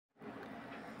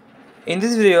In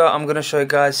this video, I'm gonna show you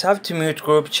guys how to mute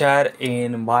group chat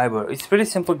in Viber. It's pretty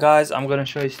simple, guys. I'm gonna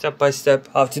show you step by step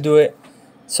how to do it.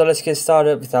 So let's get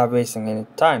started without wasting any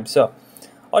time. So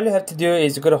all you have to do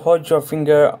is you're gonna hold your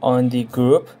finger on the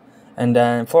group, and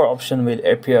then four options will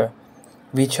appear,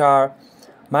 which are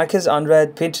mark as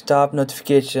unread, pin to top,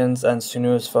 notifications, and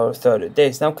snooze for 30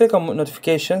 days. Now click on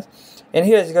notifications, and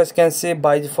here, as you guys can see,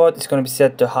 by default it's gonna be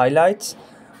set to highlights,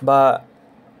 but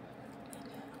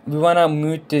we want to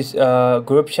mute this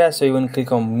group chat, so you want to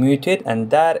click on mute it, and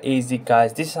that is it,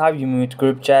 guys. This is how you mute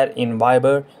group chat in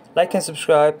Viber. Like and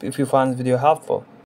subscribe if you found this video helpful.